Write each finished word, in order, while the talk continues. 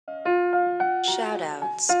Shout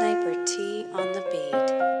out Sniper T on the beat.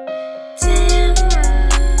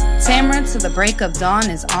 Tamara to the break of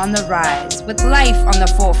dawn is on the rise, with life on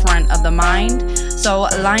the forefront of the mind. So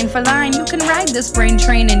line for line, you can ride this brain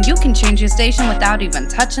train and you can change your station without even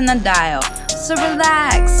touching the dial. So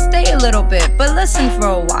relax, stay a little bit, but listen for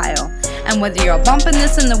a while. And whether you're bumping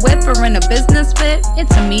this in the whip or in a business fit,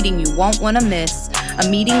 it's a meeting you won't want to miss. A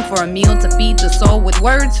meeting for a meal to feed the soul with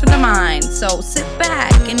words for the mind. So sit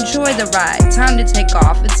back, enjoy the ride. Time to take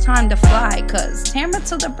off, it's time to fly. Cause Tamara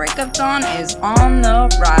till the break of dawn is on the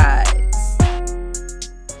rise.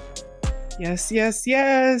 Yes, yes,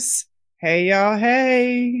 yes. Hey, y'all,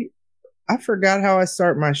 hey. I forgot how I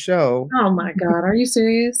start my show. Oh my God, are you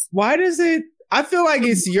serious? Why does it? I feel like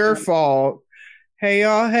it's your fault. Hey,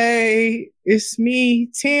 y'all, hey. It's me,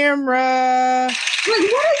 Tamara.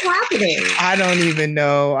 Wait, what is happening? I don't even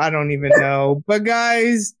know. But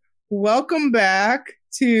guys, welcome back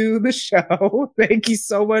to the show. Thank you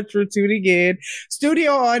so much for tuning in.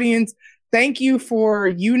 Studio audience, thank you for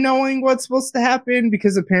you knowing what's supposed to happen,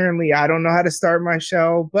 because apparently I don't know how to start my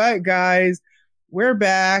show. But guys, we're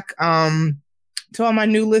back. To all my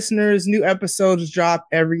new listeners, new episodes drop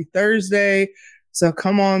every Thursday. So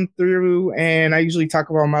come on through, and I usually talk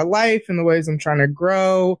about my life and the ways I'm trying to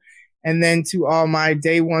grow. And then to all my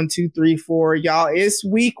day 1, 2, 3, 4, y'all, it's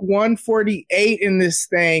week 148 in this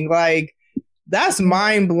thing. Like, that's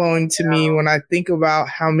mind blowing to me when I think about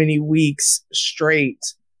how many weeks straight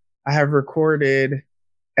I have recorded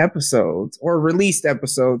episodes or released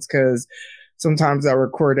episodes, because sometimes I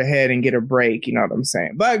record ahead and get a break. You know what I'm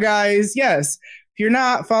saying? But guys, yes. If you're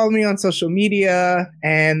not, follow me on social media,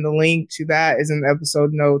 and the link to that is in the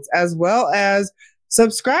episode notes, as well as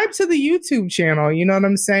subscribe to the YouTube channel. You know what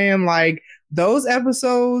I'm saying? Like, those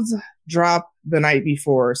episodes drop the night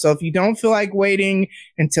before. So if you don't feel like waiting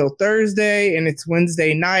until Thursday and it's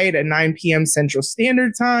Wednesday night at 9 p.m. Central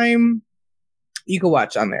Standard Time, you can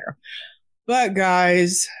watch on there. But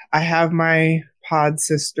guys, I have my pod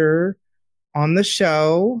sister on the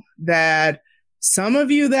show that some of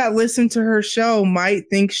you that listen to her show might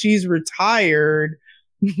think she's retired,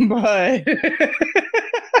 but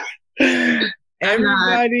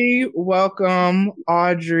everybody welcome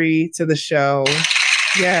Audrey to the show.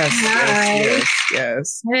 Yes.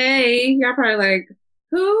 Hey, y'all probably like,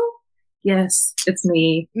 who? Yes, it's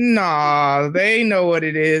me. Nah, they know what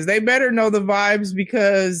it is. They better know the vibes,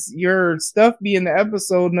 because your stuff be in the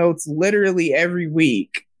episode notes literally every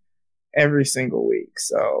week, every single week.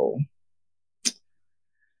 So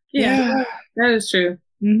Yeah, that is true.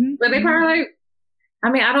 Mm-hmm. But they probably like, I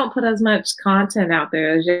mean, I don't put as much content out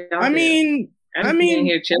there as y'all I do. mean,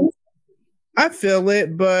 Here chilling. I feel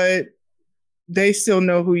it, but they still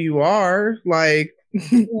know who you are. Like,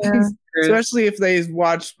 Yeah, especially if they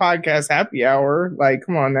watch Podcast Happy Hour. Like,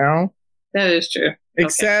 come on now. that is true.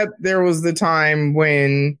 Except there was the time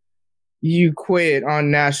when you quit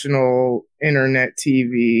on national internet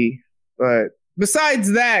TV. But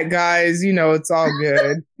besides that, guys, you know, it's all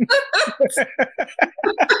good.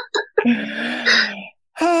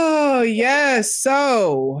 Oh, yes.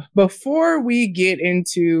 So before we get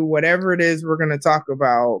into whatever it is we're going to talk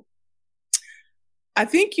about, I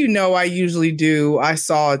think, you know, I usually do. I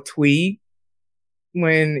saw a tweet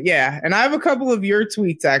and I have a couple of your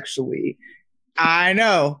tweets, actually. I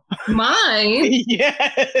know. Mine?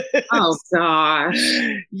 Yes. Oh, gosh.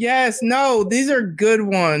 Yes. No, these are good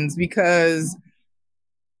ones, because,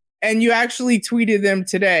 and you actually tweeted them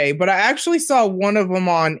today, but I actually saw one of them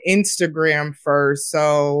on Instagram first.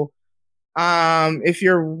 So if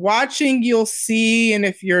you're watching, you'll see. And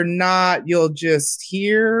if you're not, you'll just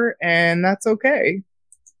hear, and that's okay.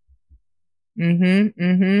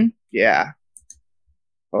 Yeah.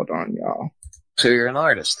 Hold on, y'all. So you're an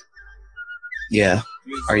artist? Yeah.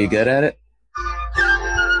 Are you good at it?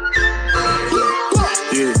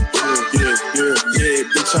 Yeah,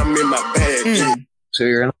 bitch, I'm in my bag.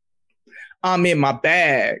 So I'm in my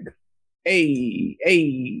bag. Hey.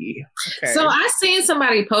 Okay. So I seen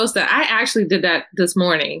somebody post that. I actually did that this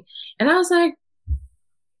morning. And I was like,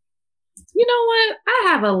 you know what?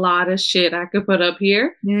 I have a lot of shit I could put up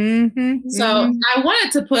here. So I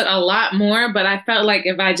wanted to put a lot more, but I felt like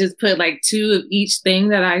if I just put like 2 of each thing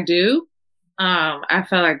that I do, I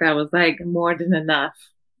felt like that was like more than enough.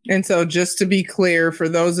 And so just to be clear, for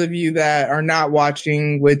those of you that are not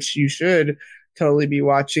watching, which you should totally be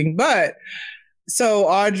watching, but so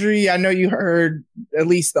Audrey, I know you heard at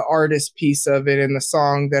least the artist piece of it in the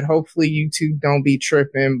song that hopefully YouTube don't be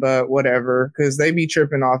tripping, but whatever, because they be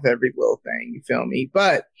tripping off every little thing, you feel me?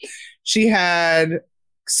 But she had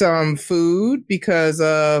some food because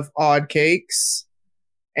of Odd Cakes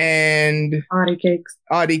and Audie Cakes.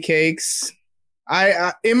 Audie Cakes.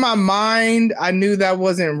 I in my mind, I knew that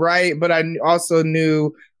wasn't right, but I also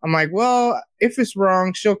knew, I'm like, well, if it's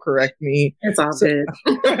wrong, she'll correct me. It's all good.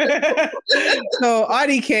 So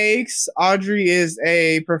Audie Cakes, Audrey is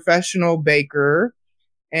a professional baker,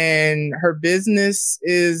 and her business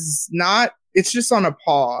is not, it's just on a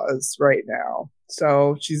pause right now.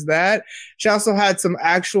 So she's that. She also had some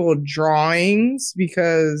actual drawings,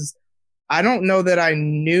 because I don't know that I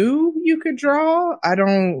knew you could draw. I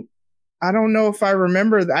don't know if I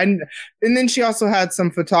remember that. And then she also had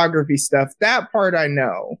some photography stuff. That part I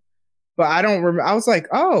know, but I don't remember. I was like,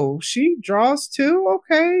 oh, she draws too?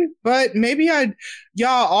 Okay. But maybe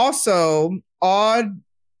y'all also Odd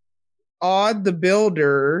the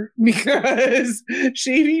Builder, because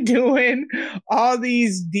she be doing all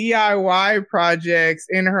these DIY projects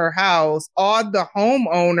in her house. Odd the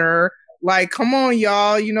homeowner. Like, come on,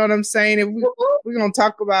 y'all. You know what I'm saying? If we're going to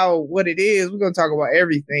talk about what it is, we're going to talk about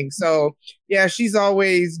everything. So, yeah, she's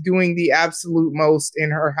always doing the absolute most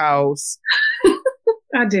in her house.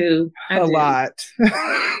 I do. A lot.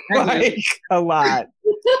 Like, a lot.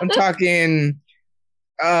 I'm talking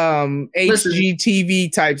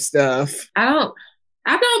HGTV type stuff. I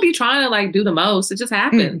don't be trying to, like, do the most. It just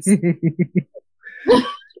happens. I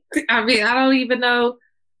mean, I don't even know.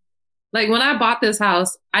 Like, when I bought this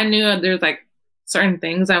house, I knew there's, like, certain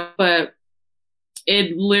things, but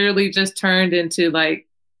it literally just turned into, like,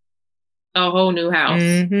 a whole new house.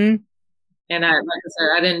 Mm-hmm. And like I said,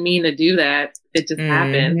 I didn't mean to do that. It just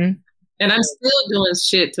happened. And I'm still doing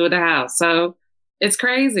shit to the house. So it's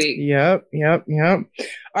crazy. Yep.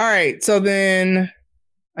 All right. So then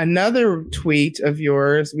another tweet of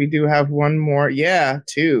yours. We do have one more. Yeah,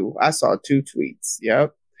 two. I saw two tweets.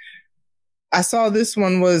 Yep. I saw this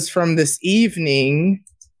one was from this evening,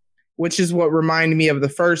 which is what reminded me of the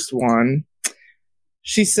first one.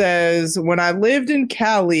 She says, when I lived in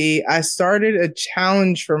Cali, I started a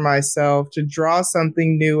challenge for myself to draw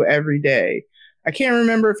something new every day. I can't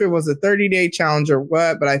remember if it was a 30-day challenge or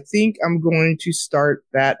what, but I think I'm going to start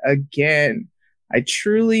that again. I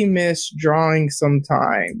truly miss drawing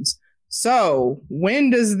sometimes. So when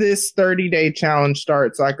does this 30-day challenge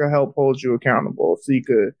start, so I could help hold you accountable, so you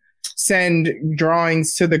could send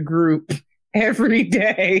drawings to the group every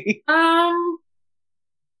day?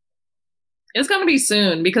 It's going to be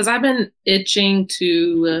soon, because I've been itching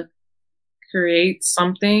to create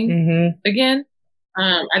something again.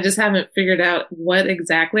 I just haven't figured out what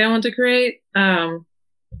exactly I want to create. So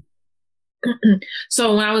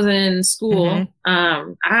when I was in school,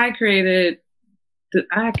 I created,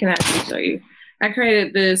 I can actually show you. I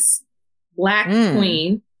created this black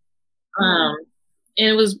queen, and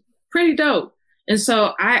it was pretty dope. And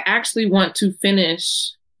so I actually want to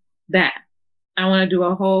finish that. I want to do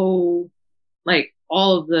a whole, like,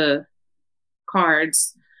 all of the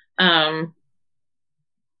cards. But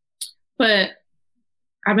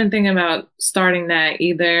I've been thinking about starting that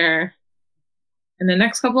either in the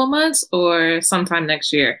next couple of months or sometime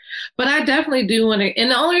next year. But I definitely do want to,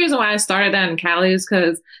 and the only reason why I started that in Cali is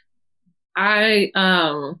because I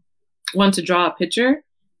want to draw a picture,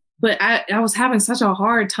 but I was having such a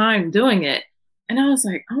hard time doing it. And I was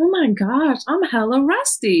like, oh my gosh, I'm hella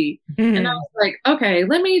rusty. And I was like, okay,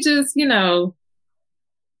 let me just,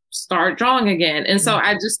 start drawing again. And so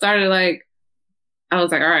I just started, like, I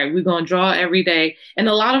was like, all right, we're going to draw every day. And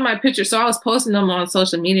a lot of my pictures, so I was posting them on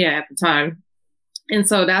social media at the time. And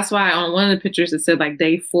so that's why on one of the pictures it said like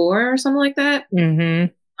day 4 or something like that.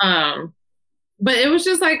 But it was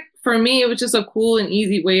just like, for me, it was just a cool and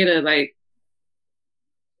easy way to, like,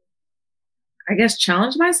 I guess,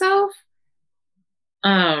 challenge myself.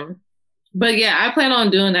 But yeah, I plan on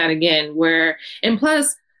doing that again, and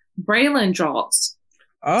plus Braylon draws.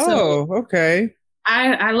 Oh, so okay.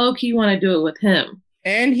 I low key want to do it with him.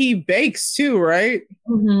 And he bakes too, right?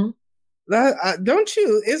 Don't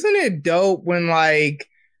you? Isn't it dope when, like,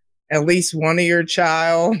 at least one of your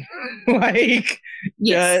child like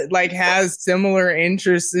has similar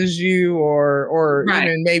interests as you, or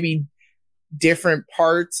even maybe different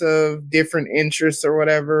parts of different interests or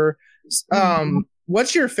whatever?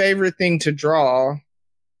 What's your favorite thing to draw?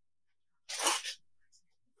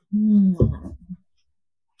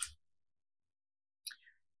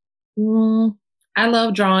 I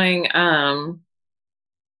love drawing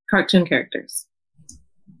cartoon characters.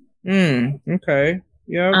 Okay.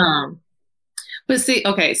 Yeah. But see,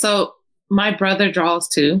 okay, so my brother draws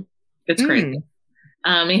too. It's crazy.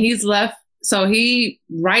 And he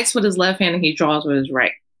writes with his left hand and he draws with his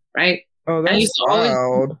right. Oh, that's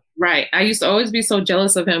wild. I used to always be so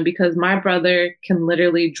jealous of him because my brother can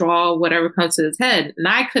literally draw whatever comes to his head, and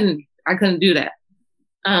I couldn't do that.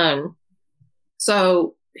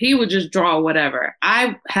 So he would just draw whatever.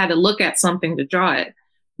 I had to look at something to draw it.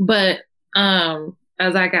 But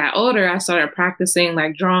as I got older, I started practicing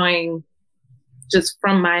like drawing just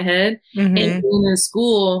from my head. Mm-hmm. And in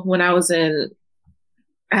school, when I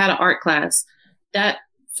had an art class, that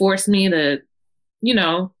forced me to,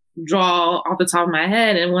 draw off the top of my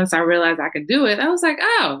head. And once I realized I could do it, I was like,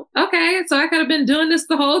 oh, okay. So I could have been doing this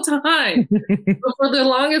the whole time. But for the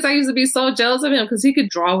longest, I used to be so jealous of him because he could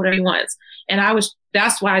draw whatever he wants. And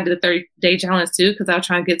that's why I did a 30-day challenge too, because I was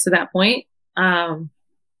trying to get to that point.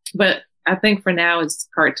 But I think for now it's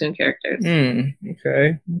cartoon characters.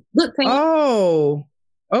 Okay. Look,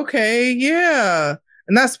 okay. Yeah.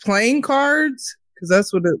 And that's playing cards? Because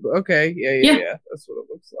that's what okay. Yeah. That's what it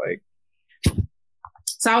looks like.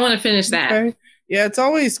 So I want to finish that. Okay. Yeah, it's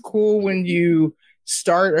always cool when you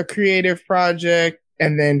start a creative project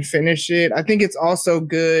and then finish it. I think it's also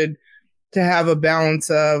good to have a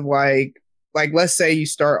balance of like let's say you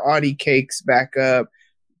start Audie Cakes back up.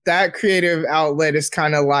 That creative outlet is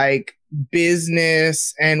kind of like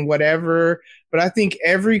business and whatever. But I think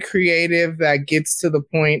every creative that gets to the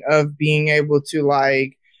point of being able to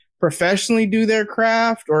like professionally do their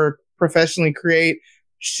craft or professionally create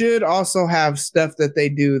should also have stuff that they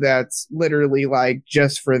do that's literally like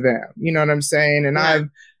just for them. You know what I'm saying? And yeah.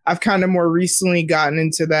 I've kind of more recently gotten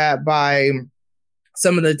into that by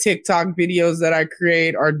some of the TikTok videos that I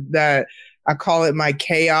create, or that I call it my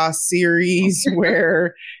chaos series,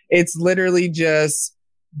 where it's literally just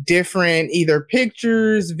different either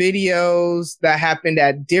pictures, videos that happened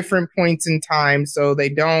at different points in time. So they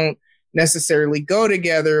don't necessarily go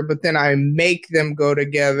together, but then I make them go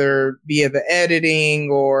together via the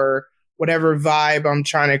editing or whatever vibe I'm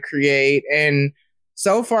trying to create. And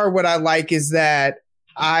so far what I like is that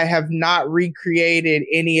I have not recreated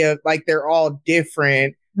any of, like, they're all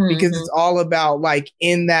different because it's all about like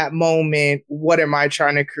in that moment, what am I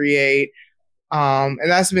trying to create? And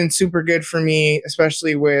that's been super good for me,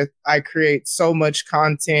 especially with, I create so much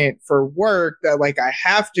content for work that like I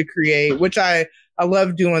have to create, which I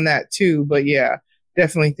love doing that too. But yeah,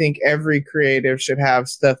 definitely think every creative should have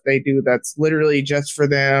stuff they do that's literally just for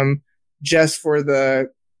them, just for the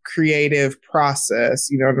creative process.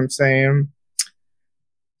 You know what I'm saying?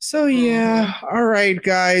 So yeah. All right,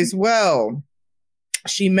 guys. Well,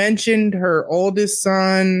 she mentioned her oldest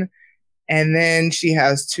son, and then she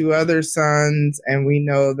has 2 other sons. And we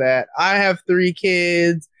know that I have 3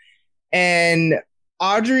 kids, and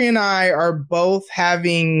Audrey and I are both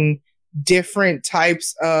having different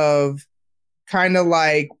types of kind of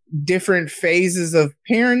like different phases of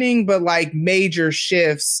parenting, but like major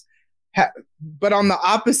shifts, but on the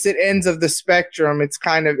opposite ends of the spectrum. It's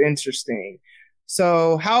kind of interesting.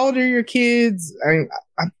 So how old are your kids? I mean,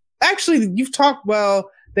 actually, you've talked,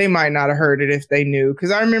 well, they might not have heard it if they knew,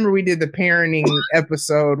 because I remember we did the parenting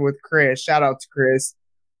episode with Chris. Shout out to Chris.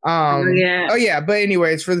 Oh yeah. But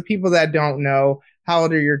anyways, for the people that don't know, how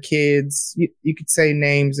old are your kids? You could say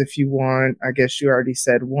names if you want. I guess you already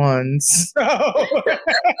said one. So.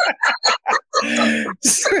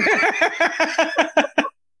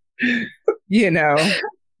 You know.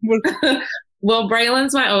 Well,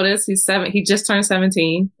 Braylon's my oldest. He's 7. He just turned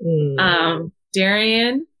 17.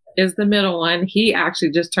 Darian is the middle one. He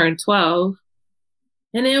actually just turned 12.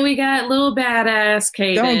 And then we got little badass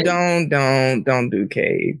Caden. Don't do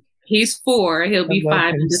Cade. He's 4. He'll be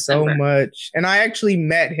 5 in December. So much. And I actually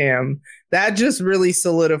met him. That just really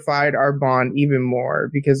solidified our bond even more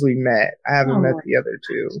because we met. I haven't met the other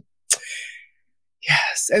 2.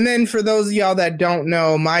 Yes. And then for those of y'all that don't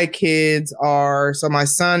know, my kids are, so my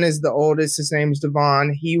son is the oldest. His name's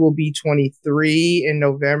Devon. He will be 23 in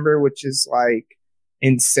November, which is like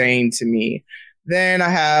insane to me. Then I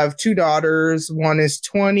have 2 daughters. One is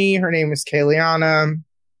 20. Her name is Kayliana.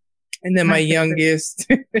 And then my youngest,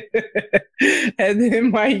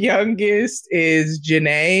 is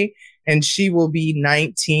Janae, and she will be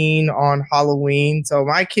 19 on Halloween. So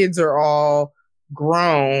my kids are all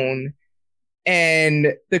grown.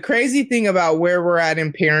 And the crazy thing about where we're at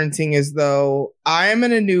in parenting is, though, I am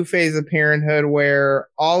in a new phase of parenthood where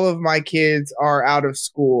all of my kids are out of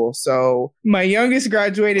school. So my youngest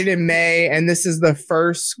graduated in May, and this is the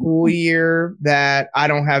first school year that I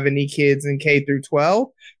don't have any kids in K through 12.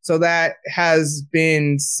 So that has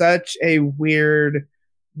been such a weird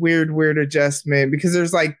adjustment, because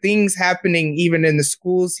there's like things happening even in the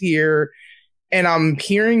schools here. And I'm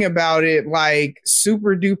hearing about it like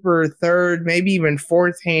super duper third, maybe even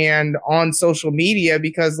fourth hand on social media,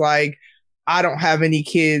 because like I don't have any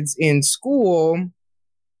kids in school.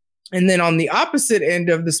 And then on the opposite end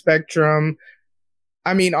of the spectrum,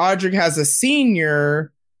 I mean, Audrey has a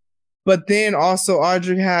senior, But then also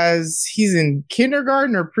Audrey he's in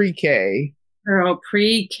kindergarten or pre-K? Girl,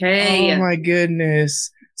 pre-K. Oh my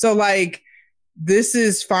goodness. So like, this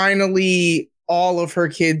is finally all of her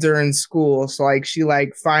kids are in school. So like, she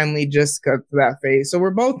like finally just got to that phase. So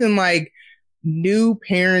we're both in like new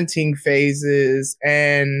parenting phases.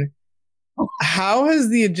 And how has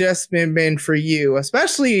the adjustment been for you?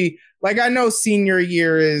 Especially like, I know senior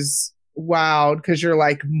year is wild because you're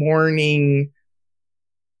like mourning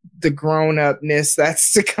the grown-upness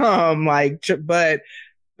that's to come. Like, but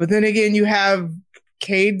then again, you have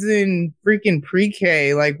kids in freaking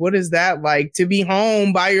pre-K. Like, what is that like to be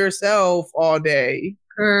home by yourself all day?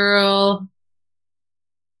 Girl.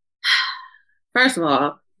 First of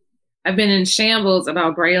all, I've been in shambles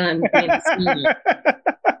about Braylon being a senior.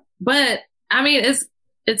 But I mean,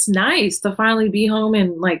 it's nice to finally be home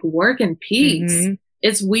and like work in peace. Mm-hmm.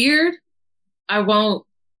 It's weird. I won't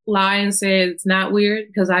lie and say it's not weird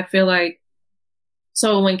because I feel like,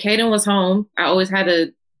 so when Caden was home, I always had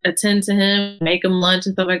to attend to him, make him lunch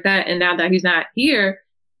and stuff like that. And now that he's not here,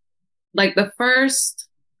 like the first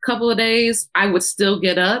couple of days, I would still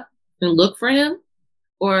get up and look for him.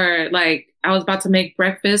 Or like I was about to make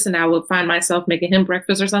breakfast and I would find myself making him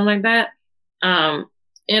breakfast or something like that.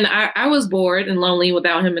 And I was bored and lonely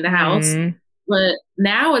without him in the house. Mm-hmm. But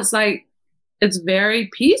now it's like, it's very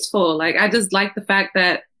peaceful. Like, I just like the fact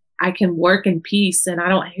that I can work in peace and I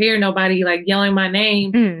don't hear nobody like yelling my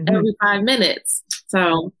name every 5 minutes.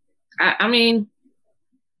 So, I mean,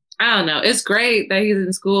 I don't know. It's great that he's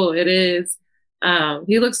in school. It is.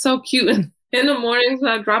 He looks so cute in the mornings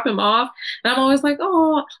when I drop him off. And I'm always like,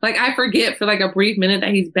 oh, like I forget for like a brief minute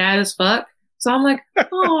that he's bad as fuck. So I'm like,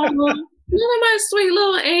 oh, look at my sweet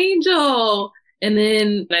little angel. And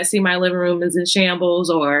then I see my living room is in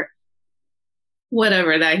shambles or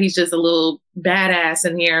whatever, that he's just a little badass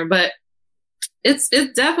in here. But it's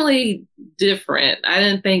definitely different. I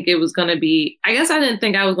didn't think it was going to be, I guess I didn't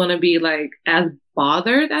think I was going to be like as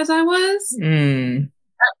bothered as I was at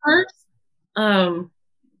first.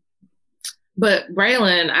 But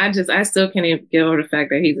Braylon, I still can't even get over the fact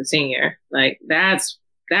that he's a senior. Like that's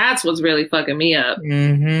what's really fucking me up.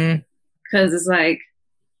 Mm-hmm. Cause it's like,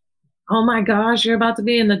 oh my gosh, you're about to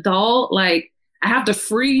be an adult. Like I have to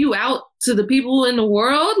free you out to the people in the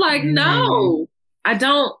world. Like, no, I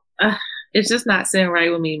don't. It's just not sitting right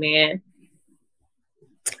with me, man.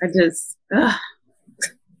 I just,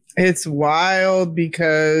 It's wild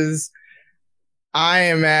because I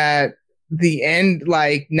am at the end,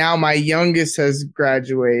 like now my youngest has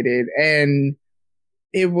graduated, and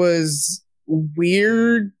it was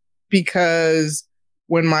weird because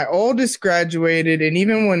when my oldest graduated and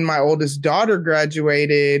even when my oldest daughter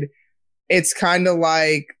graduated, it's kind of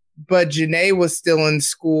like, but Janae was still in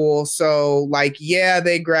school. So like, yeah,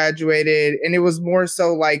 they graduated, and it was more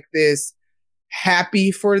so like this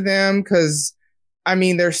happy for them. Cause I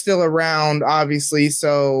mean, they're still around obviously.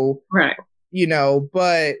 So, right. You know,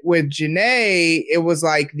 but with Janae, it was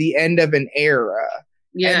like the end of an era.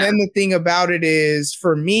 Yeah. And then the thing about it is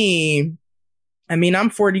for me, I mean, I'm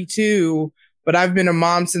 42, but I've been a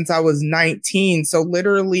mom since I was 19. So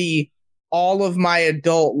literally all of my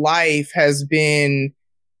adult life has been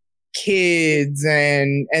kids.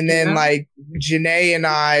 And then like Janae and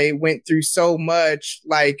I went through so much,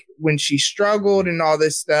 like when she struggled and all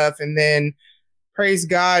this stuff. And then praise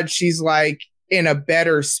God, she's like in a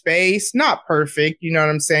better space, not perfect, you know what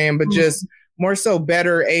I'm saying? But just more so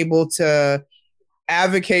better able to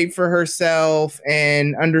advocate for herself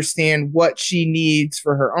and understand what she needs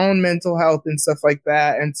for her own mental health and stuff like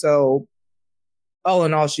that. And so all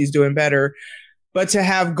in all, she's doing better. But to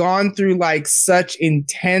have gone through like such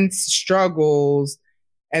intense struggles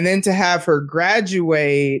and then to have her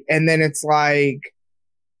graduate, and then it's like,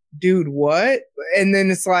 dude, what? And then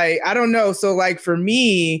it's like, I don't know. So like for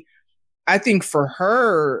me, I think for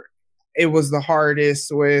her, it was the hardest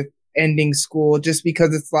with ending school just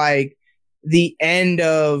because it's like the end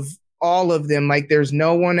of all of them. Like there's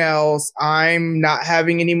no one else. I'm not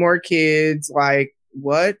having any more kids. Like,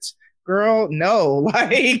 what? Girl, no.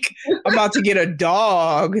 Like, I'm about to get a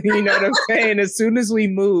dog. You know what I'm saying? As soon as we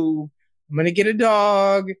move, I'm going to get a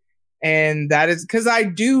dog. And that is because I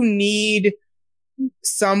do need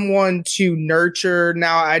someone to nurture.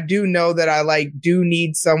 Now, I do know that I like do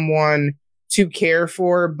need someone to care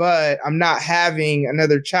for, but I'm not having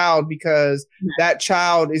another child because that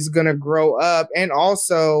child is going to grow up. And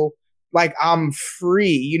also, like, I'm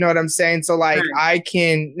free. You know what I'm saying? So, like, I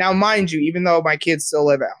can now, mind you, even though my kids still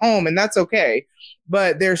live at home, and that's okay,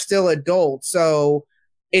 but they're still adults. So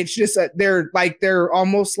it's just that they're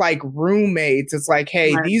almost like roommates. It's like,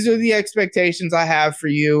 hey, these are the expectations I have for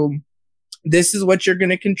you. this is what you're going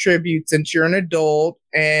to contribute since you're an adult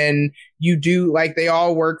and you do, like, they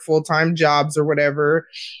all work full-time jobs or whatever.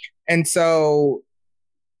 And so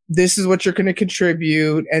this is what you're going to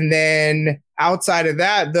contribute. And then outside of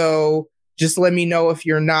that, though, just let me know if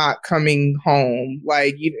you're not coming home.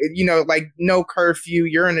 Like, you know, like no curfew,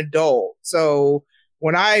 you're an adult. So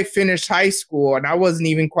when I finished high school and I wasn't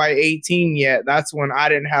even quite 18 yet, that's when I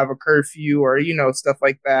didn't have a curfew or, you know, stuff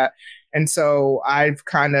like that. And so I've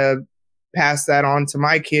kind of passed that on to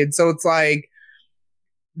my kids. So it's like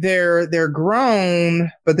they're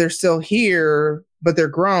grown, but they're still here, but they're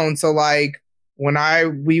grown. So like when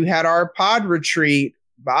we had our pod retreat,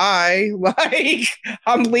 bye, like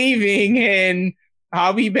I'm leaving and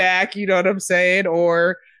I'll be back, you know what I'm saying?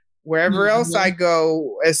 Or wherever else I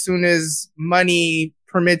go, as soon as money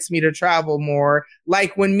permits me to travel more.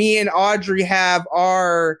 Like when me and Audrey have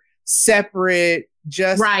our separate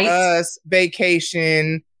just us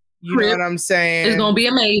vacation, you know what I'm saying? It's gonna be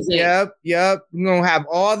amazing. Yep. We're gonna have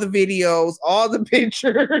all the videos, all the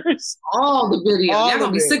pictures, all the videos. Y'all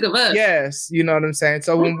gonna be sick of us. Yes, you know what I'm saying?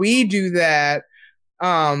 So when we do that,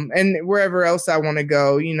 and wherever else I want to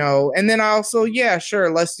go, you know, and then I also, yeah,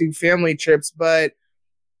 sure, let's do family trips. But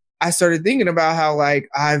I started thinking about how, like,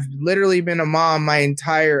 I've literally been a mom my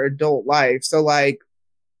entire adult life. So like,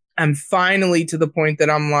 I'm finally to the point that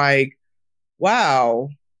I'm like, wow,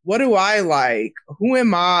 what do I like? Who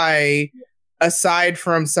am I aside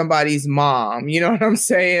from somebody's mom? You know what I'm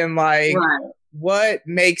saying? Like, what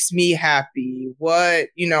makes me happy? What,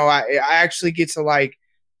 you know, I actually get to like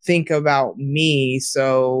think about me.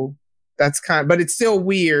 So that's but it's still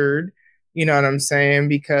weird. You know what I'm saying?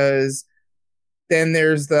 Because then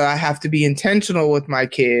there's I have to be intentional with my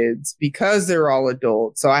kids because they're all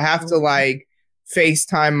adults. So I have to like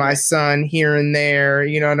FaceTime my son here and there,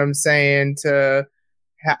 you know what I'm saying, to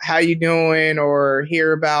how you doing, or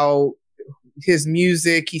hear about his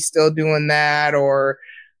music. He's still doing that, or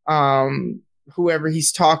whoever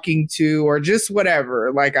he's talking to, or just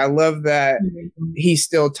whatever. Like, I love that he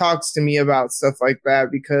still talks to me about stuff like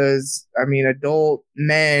that, because I mean, adult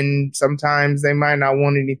men, sometimes they might not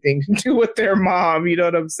want anything to do with their mom, you know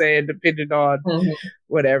what I'm saying, depending on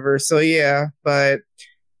whatever. So yeah, but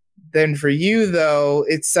then for you though,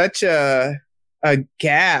 it's such a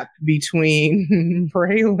gap between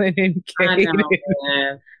Braylon and Kaden. I know,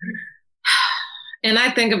 man. And I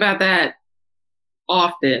think about that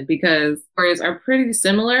often because stories are pretty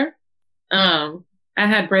similar. I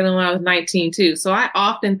had Braylon when I was 19 too. So I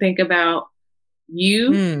often think about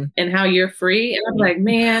you and how you're free. And I'm like,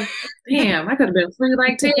 man, damn, I could have been free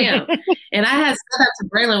like Tam. And I had said that to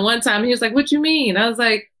Braylon one time. He was like, what you mean? I was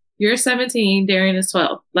like, you're 17, Darian is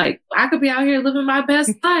 12. Like, I could be out here living my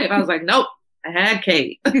best life. I was like, nope, I had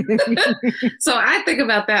Kate. So I think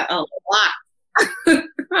about that a lot.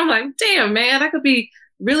 I'm like, damn, man, I could be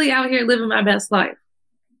really out here living my best life.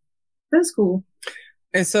 That's cool.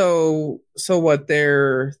 And so what,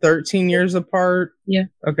 they're 13 years apart? Yeah.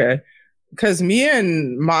 Okay. Because me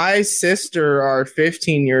and my sister are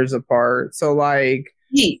 15 years apart. So like,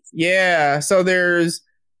 yeah. So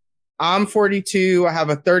I'm 42. I have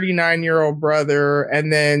a 39-year-old brother,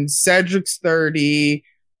 and then Cedric's 30.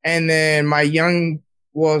 And then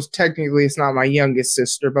technically it's not my youngest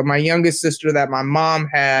sister, but my youngest sister that my mom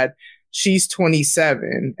had, she's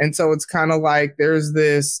 27. And so it's kind of like there's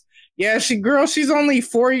this, yeah, she's only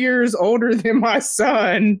 4 years older than my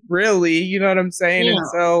son, really. You know what I'm saying?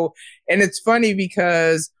 Yeah. And it's funny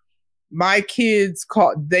because my kids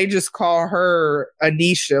they just call her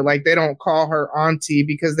Anisha. Like, they don't call her auntie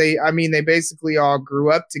because they basically all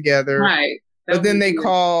grew up together. Right. But then they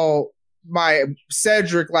call my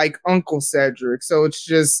Cedric like Uncle Cedric. So it's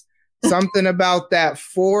just something about that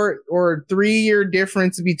 4 or 3 year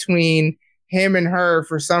difference between him and her.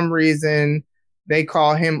 For some reason, they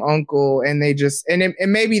call him Uncle, and they just, and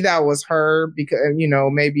maybe that was her because, you know,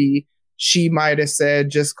 maybe she might have said,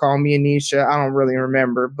 just call me Anisha. I don't really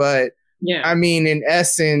remember. But yeah, I mean, in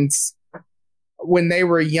essence, when they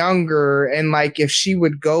were younger, and like if she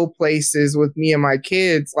would go places with me and my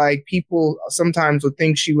kids, like people sometimes would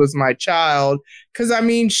think she was my child. Cause I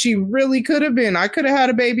mean, she really could have been. I could have had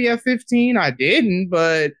a baby at 15. I didn't,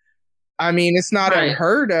 but I mean, it's not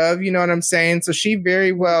unheard of, you know what I'm saying? So she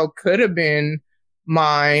very well could have been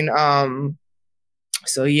mine.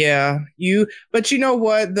 So yeah, but you know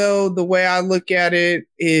what though? The way I look at it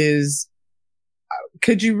is,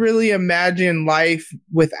 could you really imagine life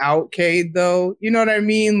without Cade though? You know what I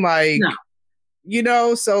mean? Like, no. You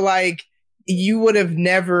know, so like it would have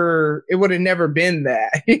never been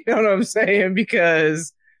that. You know what I'm saying?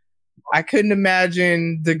 Because I couldn't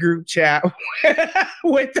imagine the group chat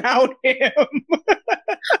without him.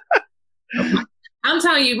 I'm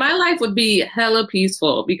telling you, my life would be hella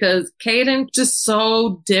peaceful because Caden just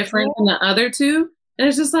so different than the other two. And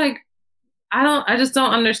it's just like, I just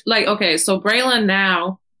don't understand. Like, okay, so Braylon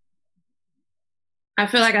now, I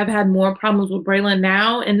feel like I've had more problems with Braylon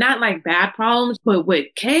now, and not like bad problems, but with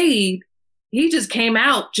Cade, he just came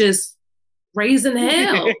out just raising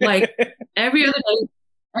hell. Like every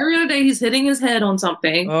other day he's hitting his head on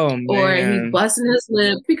something, or he's busting his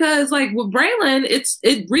lip. Because like with Braylon,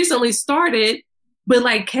 it recently started, but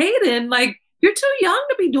like Caden, like you're too young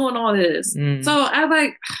to be doing all this. So I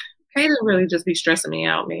like Caden really just be stressing me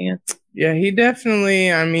out, man. Yeah, he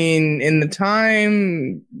definitely, I mean, in the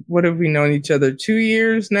time, what have we known each other? 2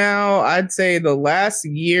 years now? I'd say the last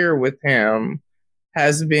year with him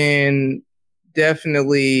has been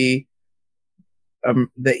definitely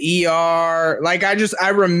the ER. Like, I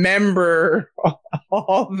remember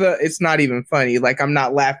all the, it's not even funny. Like, I'm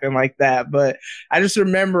not laughing like that, but I just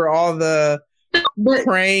remember all the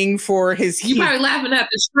praying for his you probably laughing at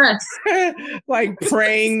the stress. Like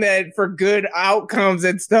praying that for good outcomes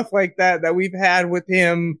and stuff like that we've had with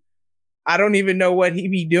him. I don't even know what he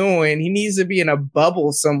be doing. He needs to be in a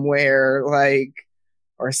bubble somewhere, like,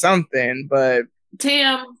 or something. But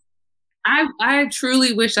Tam, I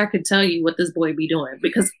truly wish I could tell you what this boy be doing,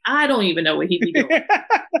 because I don't even know what he be doing.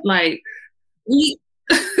 Like he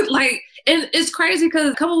like, and it's crazy because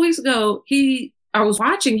a couple weeks ago I was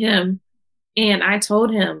watching him. And I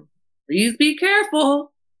told him, please be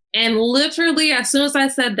careful. And literally, as soon as I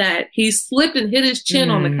said that, he slipped and hit his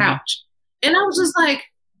chin on the couch. And I was just like,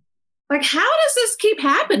 how does this keep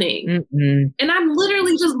happening? And I'm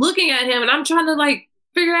literally just looking at him and I'm trying to like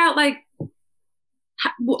figure out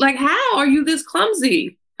how are you this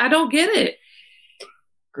clumsy? I don't get it.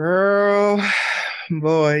 Girl,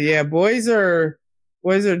 boy, yeah, boys are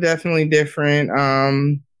definitely different.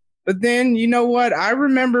 But then, you know what? I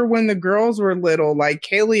remember when the girls were little, like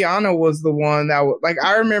Kayliana was the one that like,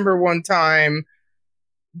 I remember one time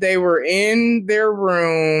they were in their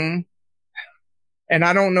room and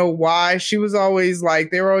I don't know why. She was always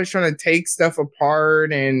like, they were always trying to take stuff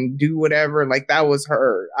apart and do whatever. Like that was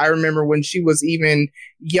her. I remember when she was even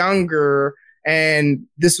younger, and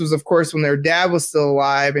this was, of course, when their dad was still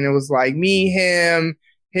alive, and it was like me, him,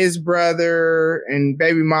 his brother and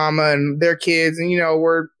baby mama and their kids. And, you know,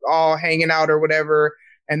 we're all hanging out or whatever.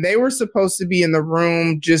 And they were supposed to be in the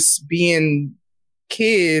room just being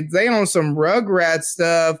kids. They on some Rugrats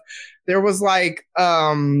stuff. There was like,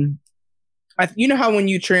 you know how when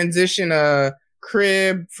you transition a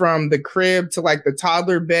crib from the crib to like the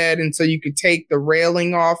toddler bed, and so you could take the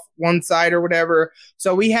railing off one side or whatever.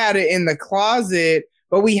 So we had it in the closet,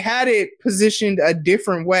 but we had it positioned a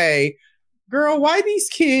different way. Girl, why these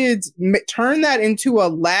kids turn that into a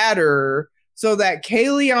ladder so that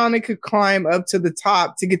Kayliana could climb up to the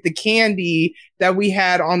top to get the candy that we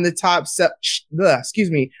had on the top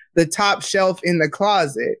the top shelf in the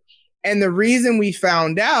closet. And the reason we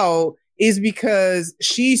found out is because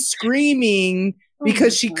she's screaming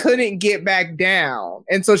because she couldn't get back down.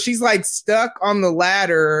 And so she's like stuck on the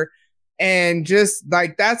ladder, and just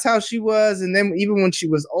like that's how she was. And then even when she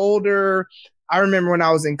was older, I remember when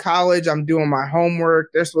I was in college, I'm doing my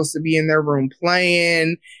homework. They're supposed to be in their room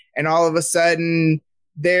playing. And all of a sudden,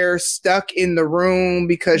 they're stuck in the room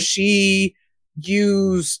because she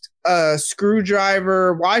used a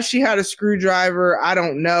screwdriver. Why she had a screwdriver, I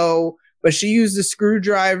don't know. But she used a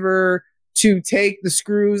screwdriver to take the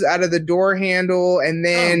screws out of the door handle. And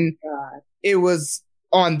then it was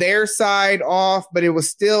on their side off, but it was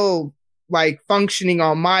still like functioning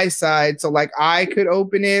on my side. So like I could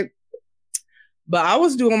open it. But I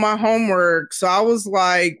was doing my homework, so I was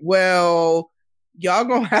like, well, y'all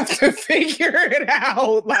gonna have to figure it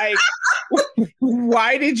out. Like,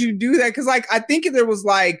 why did you do that? Because, like, I think there was,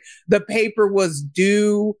 like, the paper was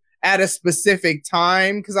due at a specific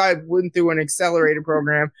time, because I went through an accelerated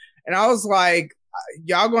program. And I was like,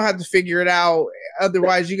 y'all gonna have to figure it out.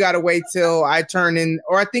 Otherwise, you gotta wait till I turn in.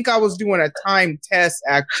 Or I think I was doing a time test,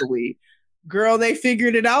 actually. Girl, they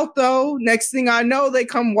figured it out, though. Next thing I know, they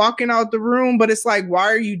come walking out the room. But it's like, why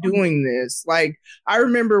are you doing this? Like, I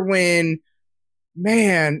remember when,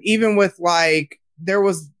 man, even with like,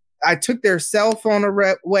 I took their cell phone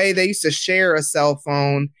away. They used to share a cell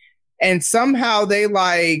phone. And somehow they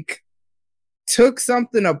like took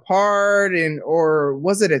something apart, or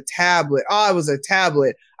was it a tablet? Oh, it was a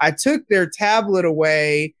tablet. I took their tablet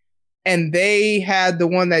away, and they had the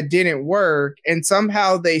one that didn't work, and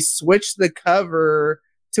somehow they switched the cover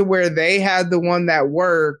to where they had the one that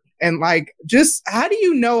worked. And like, just how do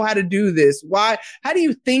you know how to do this? Why? How do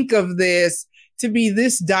you think of this to be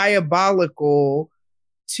this diabolical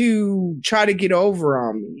to try to get over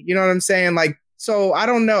on me. You know what I'm saying? Like, so I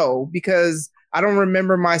don't know, because I don't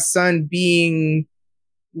remember my son being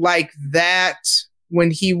like that when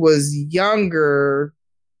he was younger.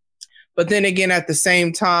 But then again, at the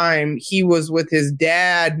same time, he was with his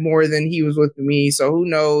dad more than he was with me. So who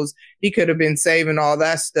knows? He could have been saving all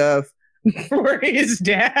that stuff for his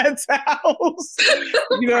dad's house.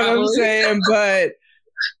 You know what I'm saying?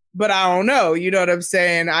 But I don't know. You know what I'm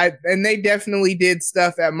saying? And they definitely did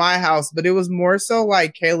stuff at my house, but it was more so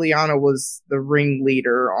like Kayliana was the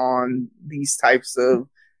ringleader on these types of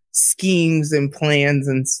schemes and plans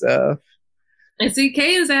and stuff. And see,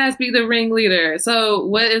 Kate asked be the ringleader. So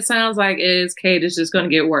what it sounds like is Kate is just going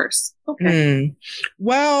to get worse. Okay.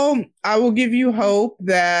 Well, I will give you hope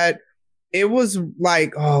that it was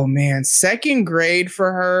like, oh man, second grade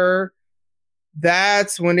for her.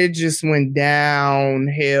 That's when it just went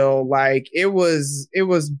downhill. Like it was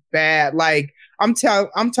bad. Like I'm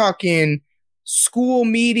talking school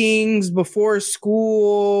meetings before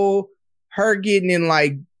school, her getting in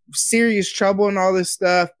like serious trouble and all this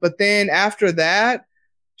stuff. But then after that,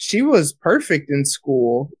 she was perfect in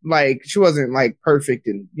school. Like she wasn't like perfect,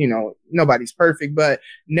 and you know, nobody's perfect, but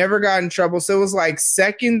never got in trouble. So it was like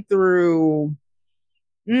second through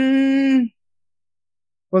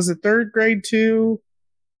was it third grade too?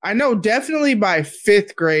 I know definitely by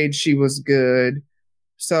fifth grade she was good.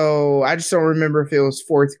 So I just don't remember if it was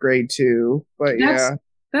fourth grade too. But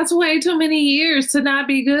that's way too many years to not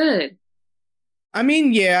be good. I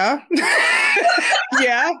mean, yeah.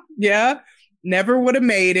 yeah. Never would have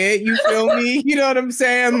made it. You feel me? You know what I'm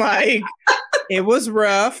saying? Like, it was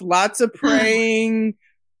rough. Lots of praying.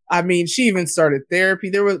 I mean, she even started therapy.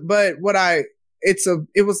 It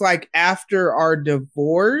was like after our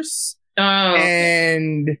divorce. Oh.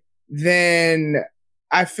 And then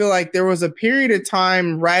I feel like there was a period of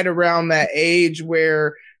time right around that age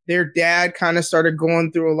where their dad kind of started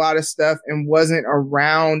going through a lot of stuff and wasn't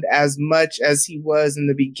around as much as he was in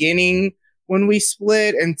the beginning when we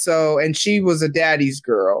split. And she was a daddy's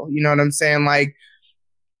girl. You know what I'm saying? Like,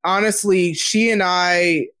 honestly, she and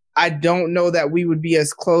I don't know that we would be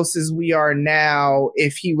as close as we are now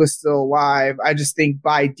if he was still alive. I just think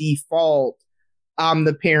by default, I'm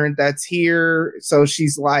the parent that's here. So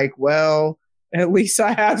she's like, well, at least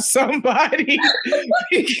I have somebody.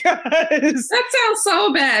 Because that sounds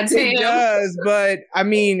so bad, Tim. It does, but I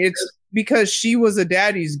mean, it's because she was a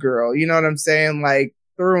daddy's girl. You know what I'm saying? Like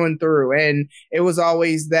through and through. And it was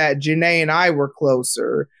always that Janae and I were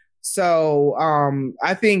closer. So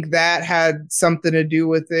I think that had something to do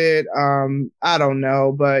with it. I don't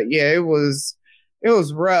know, but yeah, it was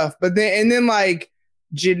rough. But then like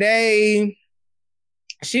Janae,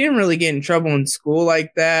 she didn't really get in trouble in school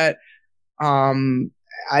like that.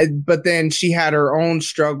 But then she had her own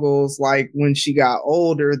struggles, like when she got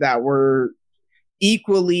older, that were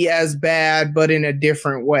equally as bad, but in a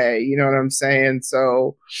different way. You know what I'm saying?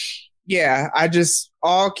 So yeah,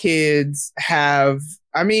 all kids have,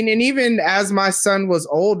 I mean, and even as my son was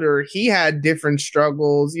older, he had different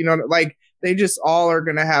struggles, you know, like they just all are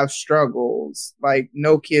going to have struggles. Like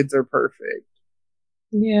no kids are perfect.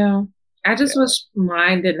 Yeah. I just wish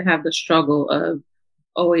mine didn't have the struggle of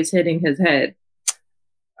always hitting his head.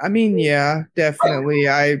 I mean, yeah, definitely.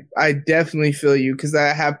 I definitely feel you, because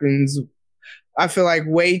that happens, I feel like,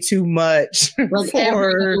 way too much. Like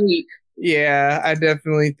every week. Yeah, I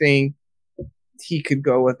definitely think he could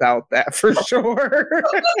go without that for sure.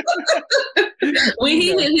 When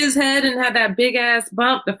he hit his head and had that big ass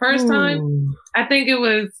bump the first time, I think it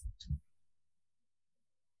was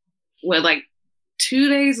like 2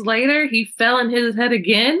 days later, he fell and hit his head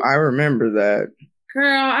again. I remember that.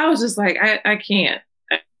 Girl, I was just like, I can't.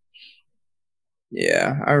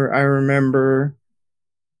 Yeah, I remember.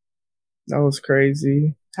 That was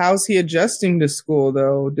crazy. How's he adjusting to school,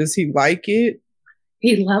 though? Does he like it?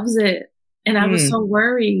 He loves it. And I was so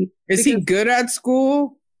worried. Is he good at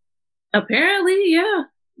school? Apparently, yeah.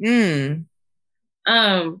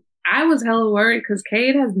 I was hella worried because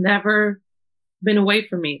Cade has never been away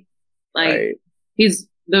from me. Like, he's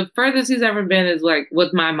the furthest he's ever been is like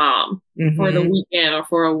with my mom for the weekend or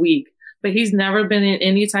for a week. But he's never been in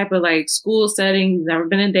any type of like school setting. He's never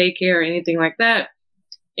been in daycare or anything like that.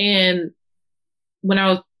 And when I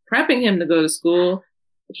was prepping him to go to school,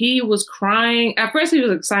 he was crying. At first he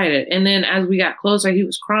was excited. And then as we got closer, he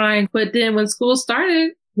was crying. But then when school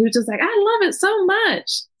started, he was just like, I love it so much.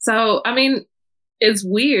 So, I mean, it's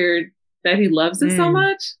weird that he loves it so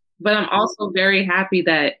much, but I'm also very happy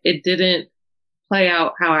that it didn't play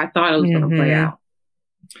out how I thought it was going to play out.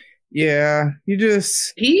 Yeah, he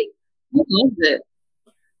loves it.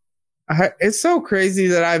 It's so crazy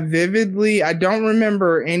that I don't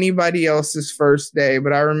remember anybody else's first day,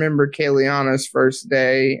 but I remember Kayliana's first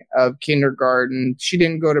day of kindergarten. She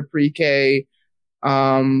didn't go to pre-K.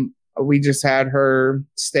 We just had her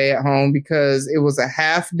stay at home because it was a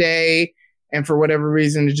half day, and for whatever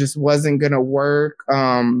reason, it just wasn't going to work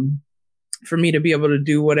for me to be able to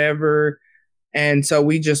do whatever. And so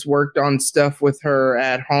we just worked on stuff with her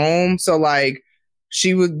at home. So like,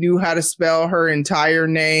 she knew how to spell her entire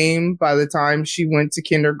name by the time she went to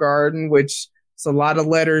kindergarten, which is a lot of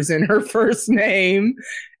letters in her first name.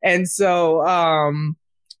 And so,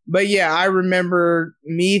 but yeah, I remember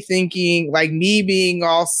me thinking, like me being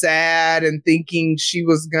all sad and thinking she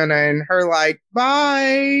was gonna, and her like,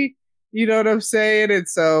 bye, you know what I'm saying? And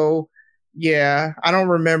so, yeah, I don't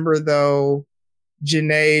remember though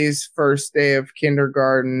Janae's first day of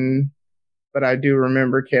kindergarten, but I do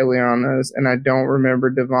remember Kayliana's, and I don't remember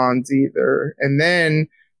Devon's either. And then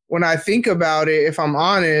when I think about it, if I'm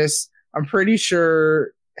honest, I'm pretty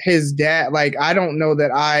sure his dad, like, I don't know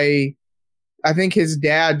that I think his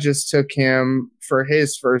dad just took him for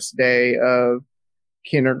his first day of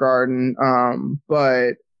kindergarten.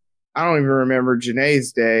 But I don't even remember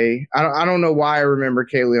Janae's day. I don't know why I remember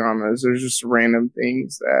Kayliana's. There's just random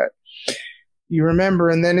things that you remember.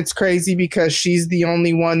 And then it's crazy because she's the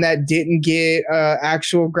only one that didn't get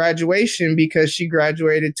actual graduation because she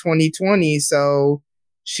graduated 2020. So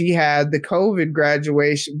she had the COVID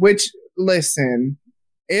graduation, which, listen,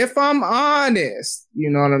 if I'm honest, you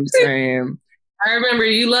know what I'm saying? I remember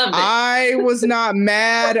you loved it. I was not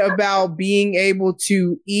mad about being able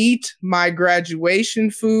to eat my graduation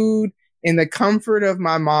food in the comfort of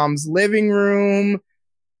my mom's living room.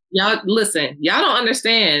 Y'all, listen, y'all don't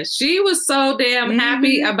understand. She was so damn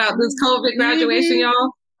happy about this COVID graduation,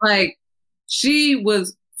 y'all. Like, she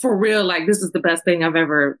was for real, like, this is the best thing I've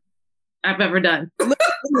ever done.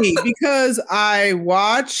 Because I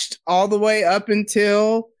watched all the way up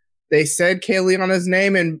until they said Kayliana's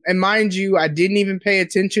name. And mind you, I didn't even pay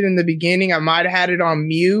attention in the beginning. I might have had it on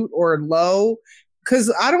mute or low,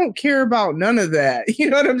 because I don't care about none of that. You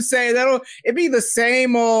know what I'm saying? It'd be the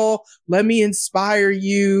same old, let me inspire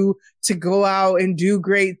you to go out and do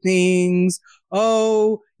great things.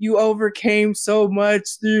 Oh, you overcame so much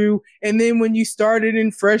through, and then when you started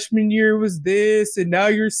in freshman year was this, and now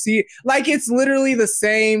you're like, it's literally the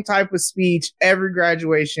same type of speech every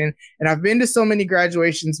graduation. And I've been to so many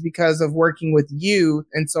graduations because of working with youth.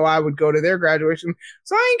 And so I would go to their graduation.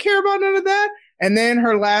 So I didn't care about none of that. And then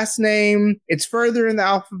her last name, it's further in the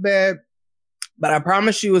alphabet, but I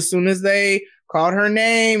promise you, as soon as they called her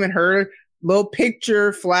name and her little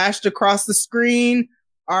picture flashed across the screen,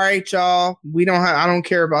 all right, y'all, I don't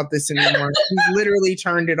care about this anymore. We literally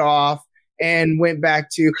turned it off and went back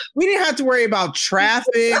to, we didn't have to worry about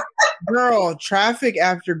traffic. Girl, traffic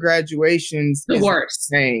after graduations the is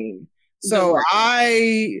worst. insane. So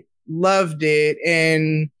I loved it.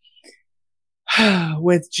 And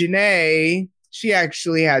with Janae, she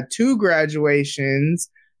actually had 2 graduations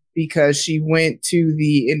because she went to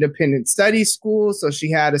the independent study school. So she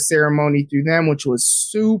had a ceremony through them, which was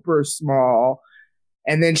super small.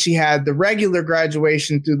 And then she had the regular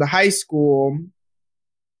graduation through the high school.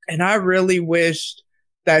 And I really wished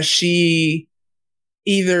that she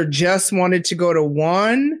either just wanted to go to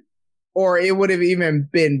one, or it would have even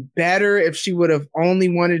been better if she would have only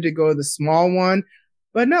wanted to go to the small one.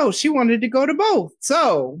 But no, she wanted to go to both.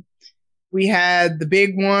 So we had the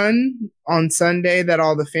big one on Sunday that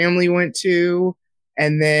all the family went to.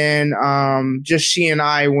 And then just she and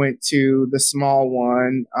I went to the small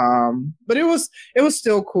one. But it was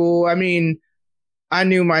still cool. I mean, I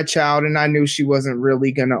knew my child, and I knew she wasn't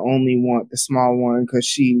really going to only want the small one because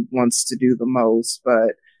she wants to do the most.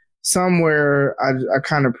 But somewhere I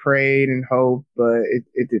kind of prayed and hoped, but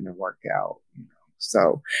it didn't work out. You know?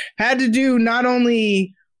 So had to do not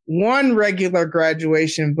only one regular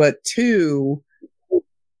graduation, but 2.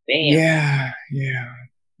 Damn. Yeah.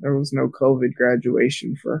 There was no COVID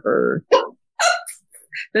graduation for her.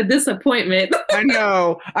 The disappointment. I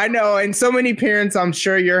know. And so many parents, I'm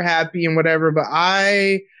sure you're happy and whatever, but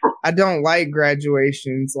I don't like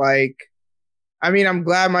graduations. Like, I mean, I'm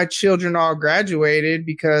glad my children all graduated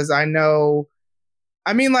because I know,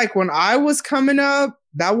 I mean, like when I was coming up,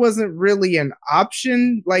 that wasn't really an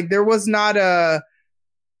option. Like there was not a,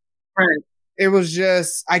 right. It was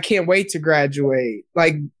just, I can't wait to graduate.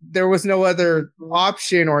 Like there was no other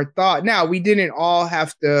option or thought. Now, we didn't all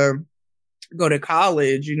have to go to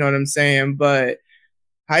college, you know what I'm saying? But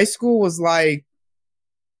high school was like,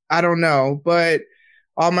 I don't know, but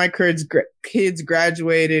all my kids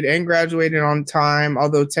graduated and graduated on time,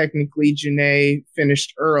 although technically Janae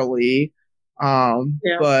finished early.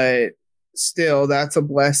 But still, that's a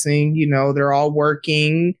blessing. You know, they're all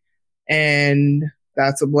working, and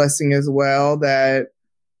that's a blessing as well that,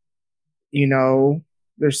 you know,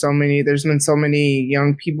 there's been so many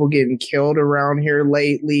young people getting killed around here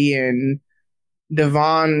lately. And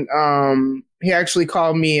Devon, he actually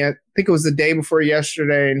called me, I think it was the day before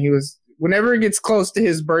yesterday, and whenever it gets close to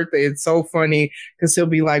his birthday, it's so funny because he'll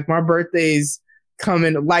be like, my birthday's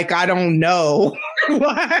coming, like I don't know.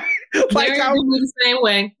 like I was the same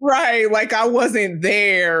way. Right. Like I wasn't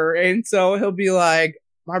there. And so he'll be like,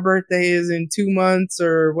 my birthday is in 2 months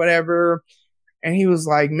or whatever. And he was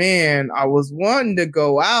like, man, I was wanting to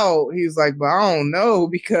go out. He was like, but I don't know,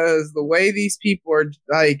 because the way these people are,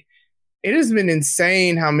 like, it has been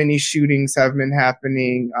insane how many shootings have been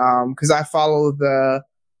happening. Because I follow the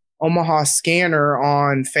Omaha Scanner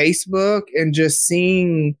on Facebook, and just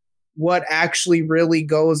seeing what actually really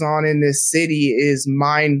goes on in this city is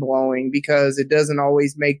mind blowing, because it doesn't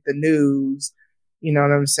always make the news. You know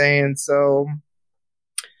what I'm saying? So,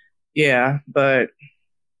 yeah, but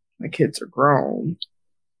my kids are grown.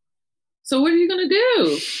 So what are you going to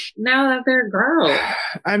do now that they're grown?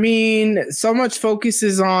 I mean, so much focus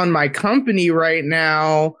is on my company right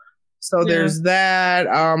now. So there's that.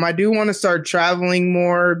 I do want to start traveling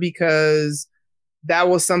more, because that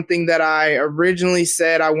was something that I originally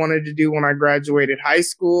said I wanted to do when I graduated high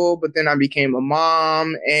school, but then I became a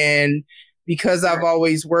mom. And because I've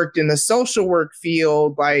always worked in the social work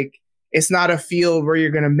field, like, it's not a field where you're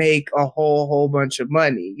going to make a whole bunch of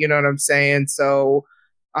money. You know what I'm saying? So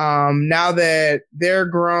now that they're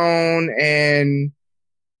grown and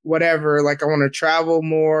whatever, like, I want to travel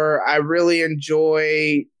more. I really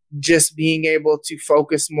enjoy just being able to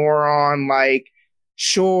focus more on, like,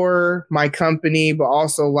 sure, my company, but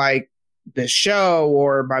also like the show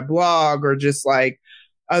or my blog or just like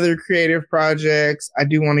other creative projects. I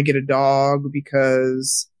do want to get a dog,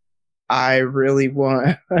 because I really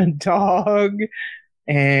want a dog,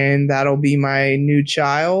 and that'll be my new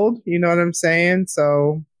child. You know what I'm saying?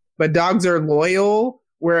 So, but dogs are loyal,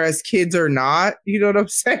 whereas kids are not. You know what I'm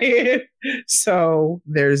saying? So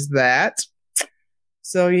there's that.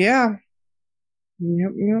 So yeah.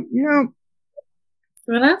 Yep.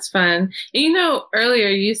 Well, that's fun. You know, earlier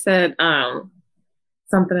you said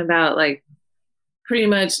something about, like, pretty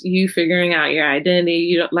much you figuring out your identity,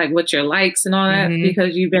 you don't like what your likes and all that,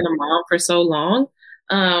 because you've been a mom for so long.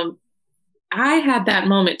 I had that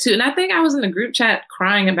moment too. And I think I was in a group chat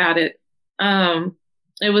crying about it.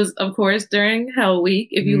 It was, of course, during Hell Week.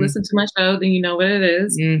 If you listen to my show, then you know what it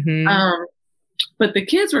is. But the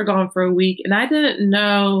kids were gone for a week, and I didn't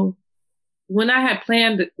know when I had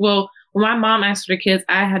planned. Well, when my mom asked for the kids,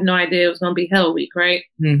 I had no idea it was going to be Hell Week, right?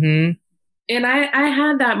 And I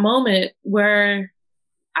had that moment where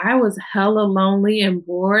I was hella lonely and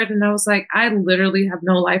bored. And I was like, I literally have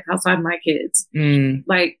no life outside my kids.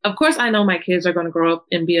 Like, of course, I know my kids are going to grow up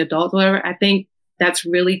and be adults, whatever. I think that's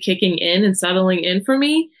really kicking in and settling in for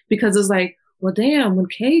me, because it's like, well, damn, when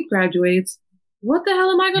Cade graduates, what the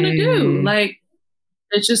hell am I going to do? Like,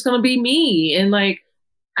 it's just going to be me. And like,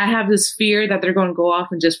 I have this fear that they're going to go off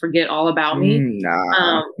and just forget all about me. And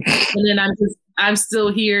then I'm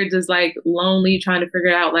still here just like lonely, trying to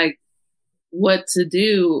figure out like what to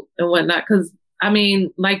do and whatnot. Cause I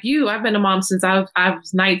mean, like you, I've been a mom since I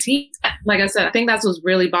was 19. Like I said, I think that's what's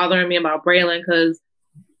really bothering me about Braylon. Cause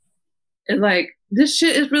it's like, this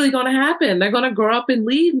shit is really going to happen. They're going to grow up and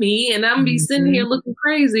leave me, and I'm going to be sitting here looking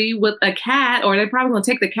crazy with a cat, or they're probably going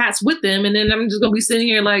to take the cats with them. And then I'm just going to be sitting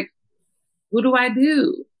here like, what do I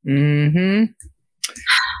do?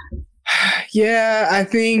 Yeah, I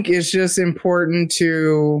think it's just important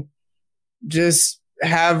to just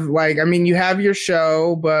have, like, I mean, you have your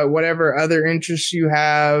show, but whatever other interests you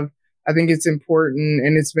have, I think it's important,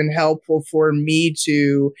 and it's been helpful for me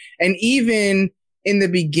to, and even in the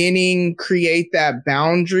beginning, create that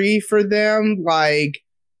boundary for them. Like,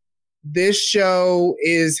 this show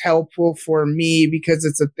is helpful for me because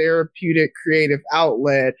it's a therapeutic creative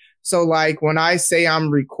outlet. So like when I say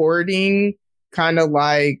I'm recording, kind of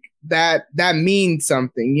like that means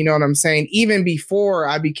something, you know what I'm saying? Even before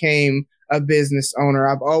I became a business owner,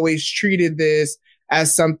 I've always treated this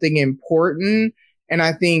as something important. And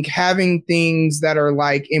I think having things that are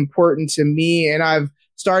like important to me, and I've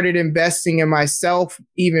started investing in myself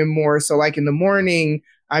even more. So like in the morning,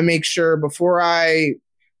 I make sure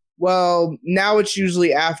now it's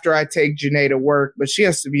usually after I take Janae to work, but she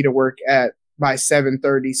has to be to work by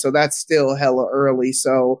 7:30. So that's still hella early.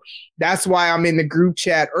 So that's why I'm in the group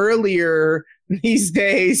chat earlier these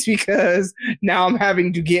days, because now I'm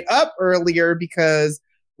having to get up earlier because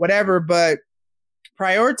whatever. But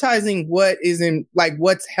prioritizing what isn't like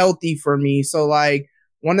what's healthy for me. So like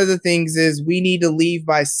one of the things is we need to leave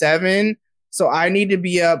by 7. So I need to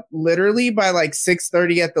be up literally by like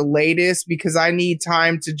 6:30 at the latest because I need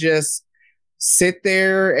time to just sit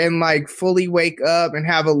there and like fully wake up and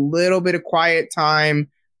have a little bit of quiet time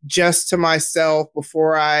just to myself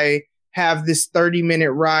before I have this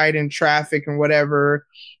 30-minute ride in traffic and whatever.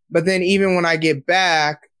 But then even when I get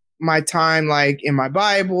back, my time like in my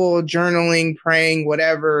Bible, journaling, praying,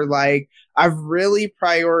 whatever, like I've really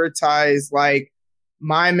prioritized like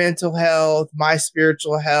my mental health, my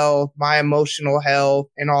spiritual health, my emotional health,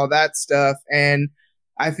 and all that stuff. And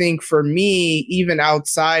I think for me, even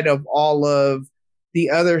outside of all of the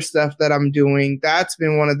other stuff that I'm doing, that's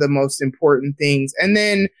been one of the most important things. And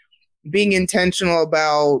then being intentional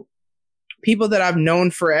about people that I've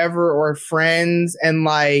known forever or friends and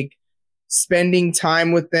like spending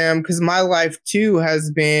time with them. Cause my life too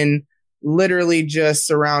has been literally just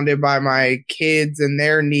surrounded by my kids and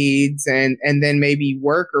their needs and then maybe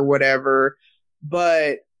work or whatever.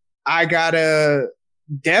 But I gotta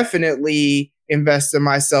definitely invest in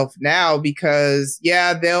myself now because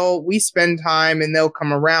we spend time and they'll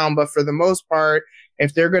come around. But for the most part,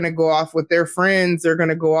 if they're going to go off with their friends, they're going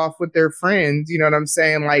to go off with their friends. You know what I'm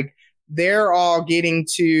saying? Like they're all getting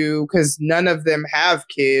to, cause none of them have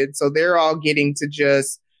kids. So they're all getting to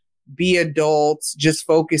just be adults, just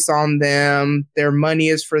focus on them. Their money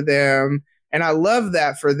is for them. And I love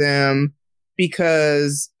that for them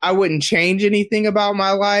because I wouldn't change anything about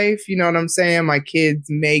my life. You know what I'm saying? My kids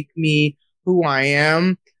make me who I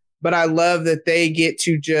am, but I love that they get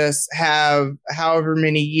to just have however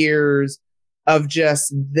many years of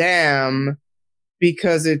just them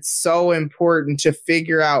because it's so important to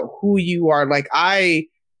figure out who you are. Like I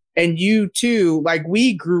and you too, like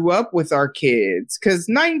we grew up with our kids because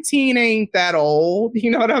 19 ain't that old. You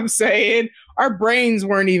know what I'm saying? Our brains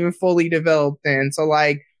weren't even fully developed then. So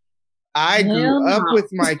like I grew up with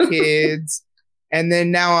my kids and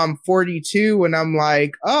then now I'm 42 and I'm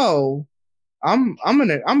like, oh, I'm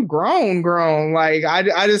grown. Like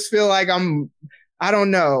I just feel like I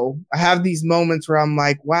don't know. I have these moments where I'm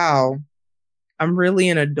like, wow, I'm really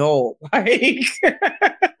an adult.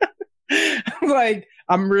 Like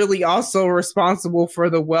I'm really also responsible for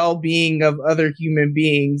the well-being of other human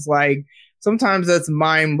beings. Like sometimes that's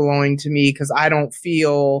mind blowing to me because I don't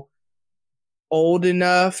feel old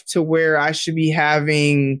enough to where I should be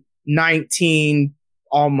having 19,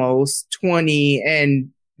 almost 20 and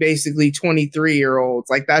basically 23-year-olds.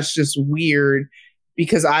 Like that's just weird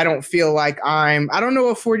because I don't feel like I don't know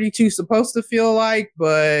what 42 is supposed to feel like,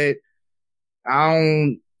 but I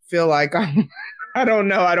don't feel like I don't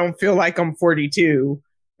know. I don't feel like I'm 42,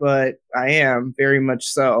 but I am very much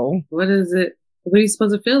so. What is it? What are you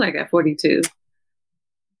supposed to feel like at 42?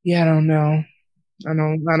 Yeah, I don't know. I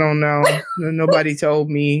don't know. Nobody told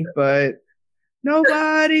me, but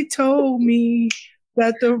nobody told me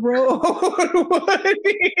that the road would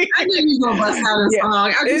be. I knew you were gonna bust out a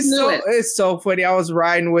song. I just knew it. It's so funny. I was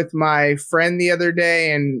riding with my friend the other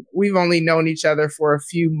day, and we've only known each other for a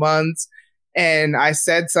few months. And I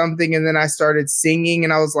said something, and then I started singing,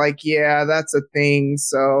 and I was like, "Yeah, that's a thing."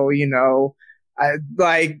 So you know, I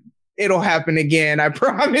like it'll happen again. I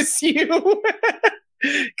promise you.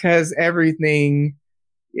 Because everything,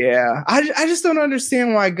 yeah. I just don't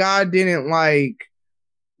understand why God didn't like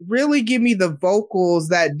really give me the vocals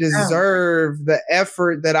that deserve the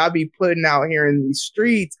effort that I be putting out here in these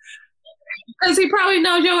streets. Because he probably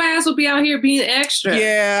knows your ass will be out here being extra.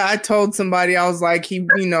 Yeah, I told somebody, I was like, he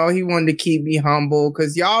wanted to keep me humble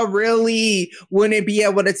because y'all really wouldn't be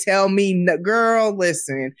able to tell me, girl,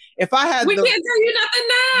 listen, if I had we can't tell you nothing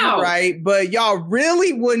now. Right, but y'all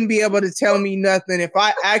really wouldn't be able to tell me nothing if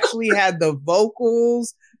I actually had the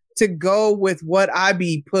vocals to go with what I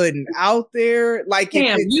be putting out there. Like,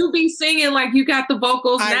 damn, you be singing like you got the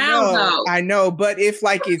vocals though. I know, but if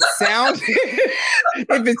like it sounded,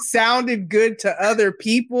 if it sounded good to other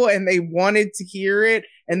people and they wanted to hear it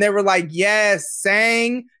and they were like, yes,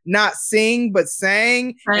 sang, not sing, but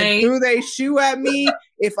sang, and threw they shoe at me.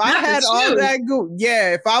 If I had all that good,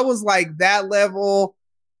 yeah, if I was like that level,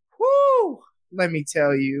 whoo, let me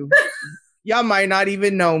tell you. Y'all might not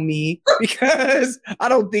even know me because I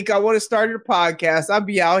don't think I would have started a podcast. I'd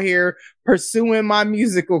be out here pursuing my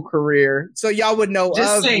musical career. So y'all would know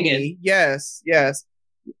just of singing. Me. Yes.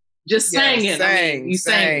 Just singing. You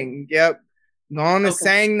sang. Yep. Going to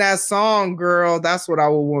sing that song, girl. That's what I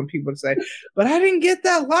would want people to say. But I didn't get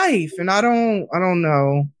that life, and I don't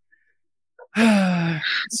know.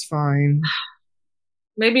 It's fine.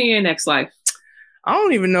 Maybe in your next life. I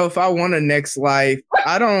don't even know if I want a next life.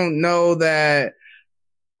 I don't know that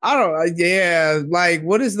I don't. Yeah, like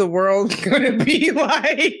what is the world gonna be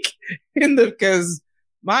like because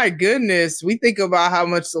my goodness, we think about how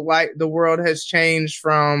much the world has changed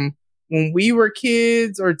from when we were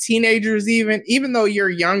kids or teenagers, even though you're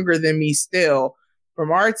younger than me still,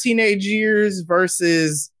 from our teenage years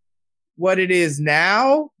versus what it is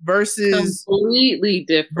now versus completely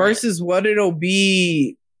different versus what it'll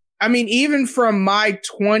be. I mean, even from my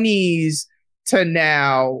 20s to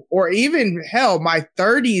now, or even hell, my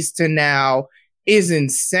 30s to now is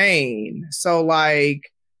insane. So like,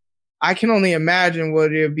 I can only imagine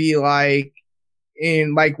what it'd be like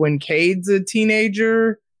in like when Cade's a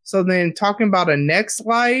teenager. So then talking about a next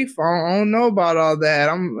life, I don't know about all that.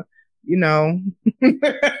 I'm,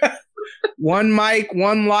 one mic,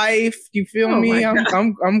 one life. You feel me?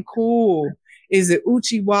 I'm cool. Is it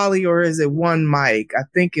Uchi Wally or is it one mic? I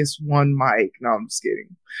think it's one mic. No, I'm just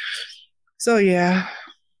kidding. So yeah,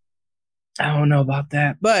 I don't know about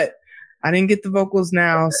that, but I didn't get the vocals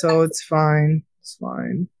now, so it's fine. It's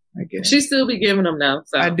fine. I guess she still be giving them now.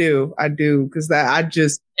 So. I do, because I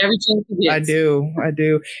just every chance you get. I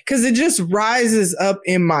do, because it just rises up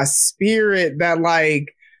in my spirit that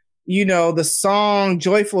like, the song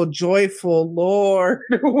 "Joyful, Joyful Lord,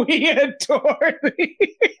 we adore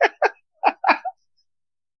thee."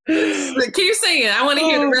 Keep singing. I want to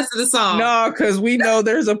hear the rest of the song. No, because we know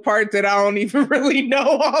there's a part that I don't even really know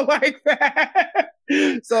all like that.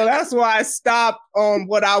 So that's why I stopped on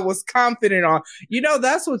what I was confident on.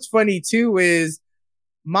 That's what's funny too is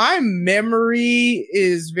my memory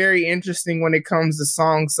is very interesting when it comes to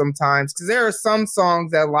songs sometimes. Because there are some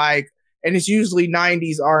songs that like, and it's usually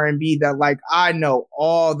 90s R&B that like I know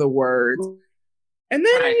all the words. And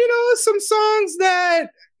then, some songs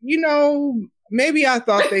that, maybe I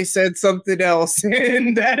thought they said something else,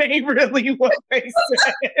 and that ain't really what they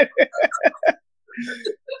said.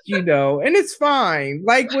 And it's fine.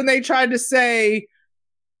 Like when they tried to say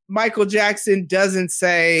Michael Jackson doesn't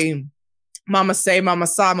say Mama say, Mama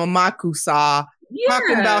sa, Mama kusa. Yeah.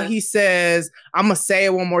 Talking about he says, I'm going to say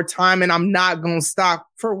it one more time and I'm not going to stop.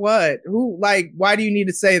 For what? Why do you need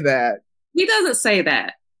to say that? He doesn't say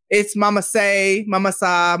that. It's Mama say, Mama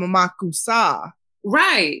sa, Mama kusa.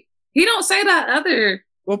 Right. He don't say that other.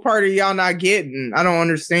 What part are y'all not getting? I don't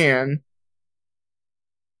understand.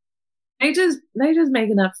 They just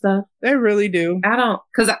making up stuff. They really do. I don't,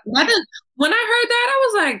 because when I heard that, I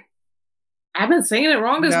was like, I've been saying it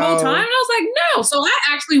wrong this whole time. And I was like, no. So I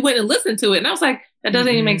actually went and listened to it, and I was like, that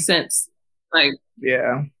doesn't even make sense. Like,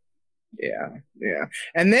 yeah.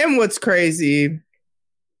 And then what's crazy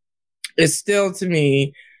is still to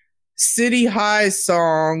me, City High's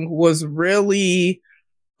song was really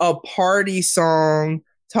a party song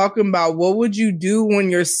talking about what would you do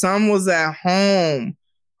when your son was at home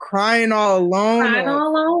crying all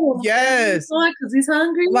alone. Yes, because he's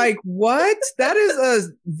hungry. Like what? That is a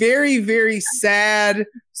very, very sad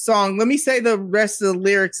song. Let me say the rest of the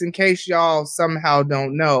lyrics in case y'all somehow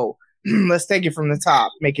don't know. Let's take it from the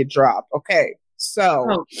top, make it drop. Okay,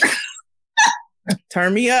 so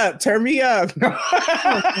turn me up.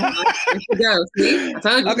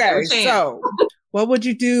 Okay, so what would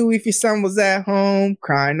you do if your son was at home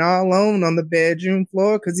crying all alone on the bedroom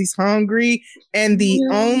floor because he's hungry? And the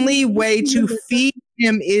only way to feed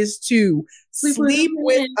him is to sleep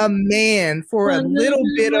with a man for a little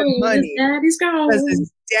bit of money because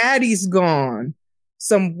his daddy's gone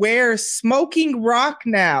somewhere smoking rock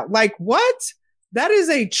now. Like what? That is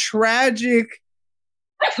a tragic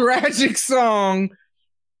song.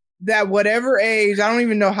 That whatever age, I don't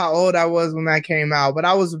even know how old I was when that came out, but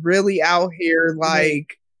I was really out here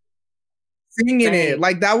like singing it.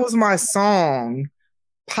 Like that was my song.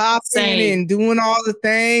 Popping and doing all the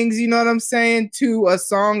things, you know what I'm saying? To a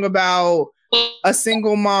song about a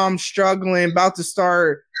single mom struggling, about to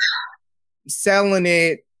start selling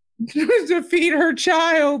it to feed her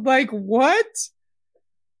child. Like what?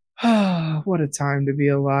 What a time to be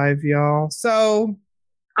alive, y'all. So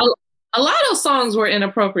a lot of songs were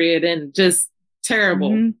inappropriate and just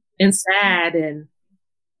terrible and sad,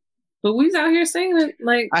 but we was out here singing it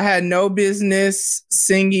like I had no business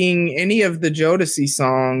singing any of the Jodeci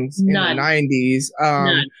songs in the 90s.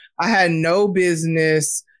 I had no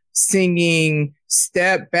business singing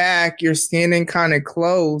 "Step Back, You're Standing Kind of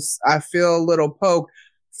Close. I Feel a Little Poke."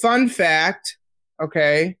 Fun fact,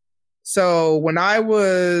 okay. So when I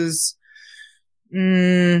was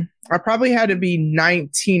I probably had to be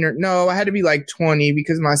 19 I had to be like 20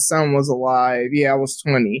 because my son was alive. Yeah, I was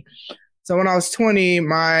 20. So when I was 20,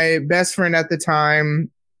 my best friend at the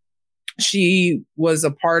time, she was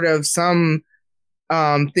a part of some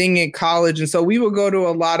thing in college. And so we would go to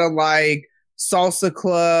a lot of like salsa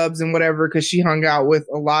clubs and whatever, because she hung out with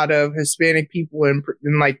a lot of Hispanic people, and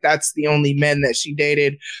like that's the only men that she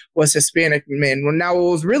dated was Hispanic men. Well, now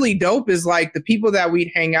what was really dope is like the people that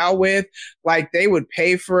we'd hang out with, like they would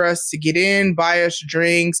pay for us to get in, buy us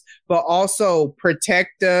drinks, but also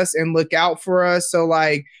protect us and look out for us. So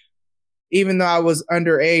like, even though I was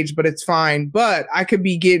underage, but it's fine. But I could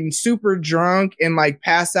be getting super drunk and like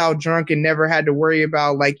pass out drunk and never had to worry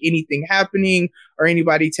about like anything happening or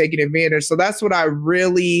anybody taking advantage. So that's what I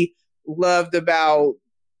really loved about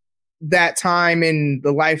that time and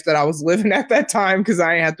the life that I was living at that time, because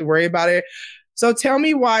I didn't have to worry about it. So tell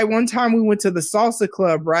me why. One time we went to the salsa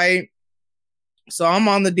club, right? So I'm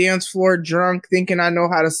on the dance floor drunk, thinking I know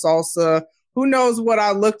how to salsa. Who knows what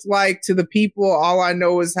I looked like to the people? All I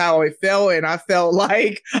know is how it felt. And I felt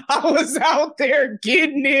like I was out there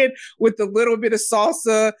getting it with the little bit of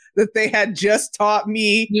salsa that they had just taught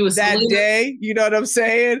me that day. You know what I'm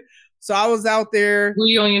saying? So I was out there. Were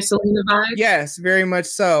you on your Selena vibe? Yes, very much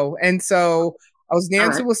so. And so I was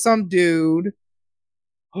dancing with some dude.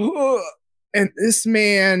 And this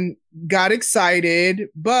man got excited,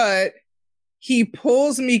 but he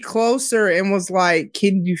pulls me closer and was like,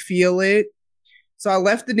 "Can you feel it?" So I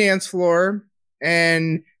left the dance floor,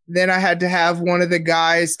 and then I had to have one of the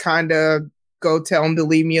guys kind of go tell him to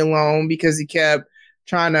leave me alone because he kept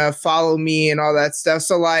trying to follow me and all that stuff.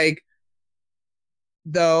 So like,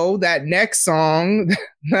 though, that next song,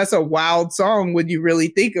 that's a wild song when you really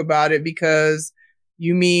think about it, because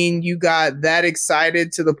you mean you got that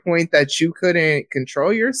excited to the point that you couldn't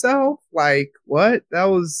control yourself? Like, what?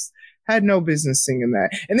 Had no business singing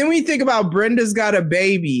that. And then when you think about Brenda's Got a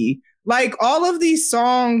Baby, like all of these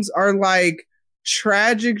songs are like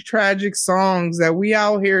tragic songs that we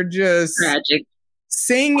out here just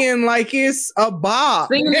singing like it's a bop.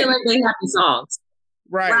 Singing like they happy songs.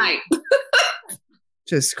 Right.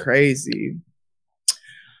 Just crazy.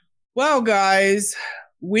 Well, guys,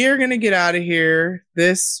 we're going to get out of here.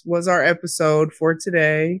 This was our episode for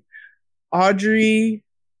today. Audrey,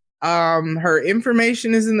 her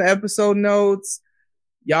information is in the episode notes.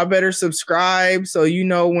 Y'all better subscribe so you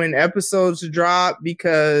know when episodes drop,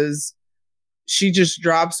 because she just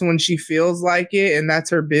drops when she feels like it, and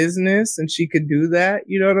that's her business, and she could do that.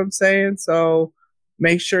 You know what I'm saying? So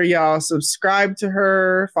make sure y'all subscribe to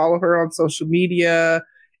her, follow her on social media,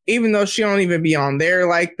 even though she don't even be on there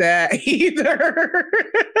like that either.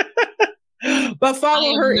 But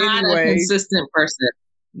follow her anyway. I'm not a consistent person.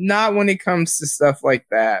 Not when it comes to stuff like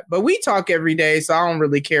that. But we talk every day, so I don't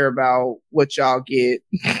really care about what y'all get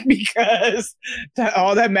because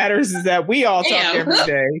all that matters is that we all talk every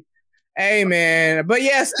day. Hey, man. But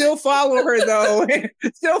yeah, still follow her, though.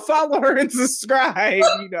 Still follow her and subscribe.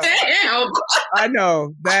 You know. Damn. I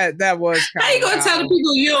know. That was kind of how you going to tell the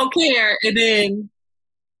people you don't care and then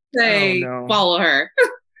say follow her?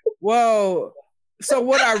 Well, so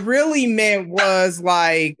what I really meant was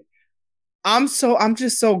like, I'm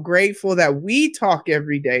just so grateful that we talk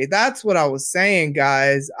every day. That's what I was saying,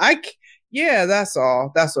 guys. That's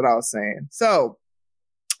all. That's what I was saying. So,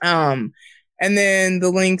 and then the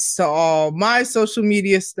links to all my social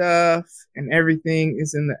media stuff and everything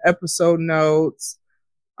is in the episode notes.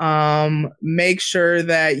 Make sure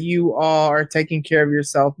that you all are taking care of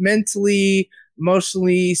yourself mentally,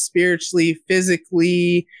 emotionally, spiritually,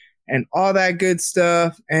 physically, and all that good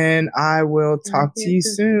stuff. And I will talk to you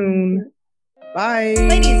soon. Bye.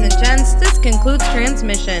 Ladies and gents, this concludes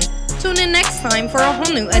transmission. Tune in next time for a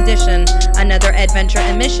whole new edition. Another adventure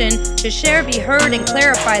and mission to share, be heard, and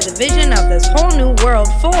clarify the vision of this whole new world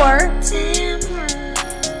for...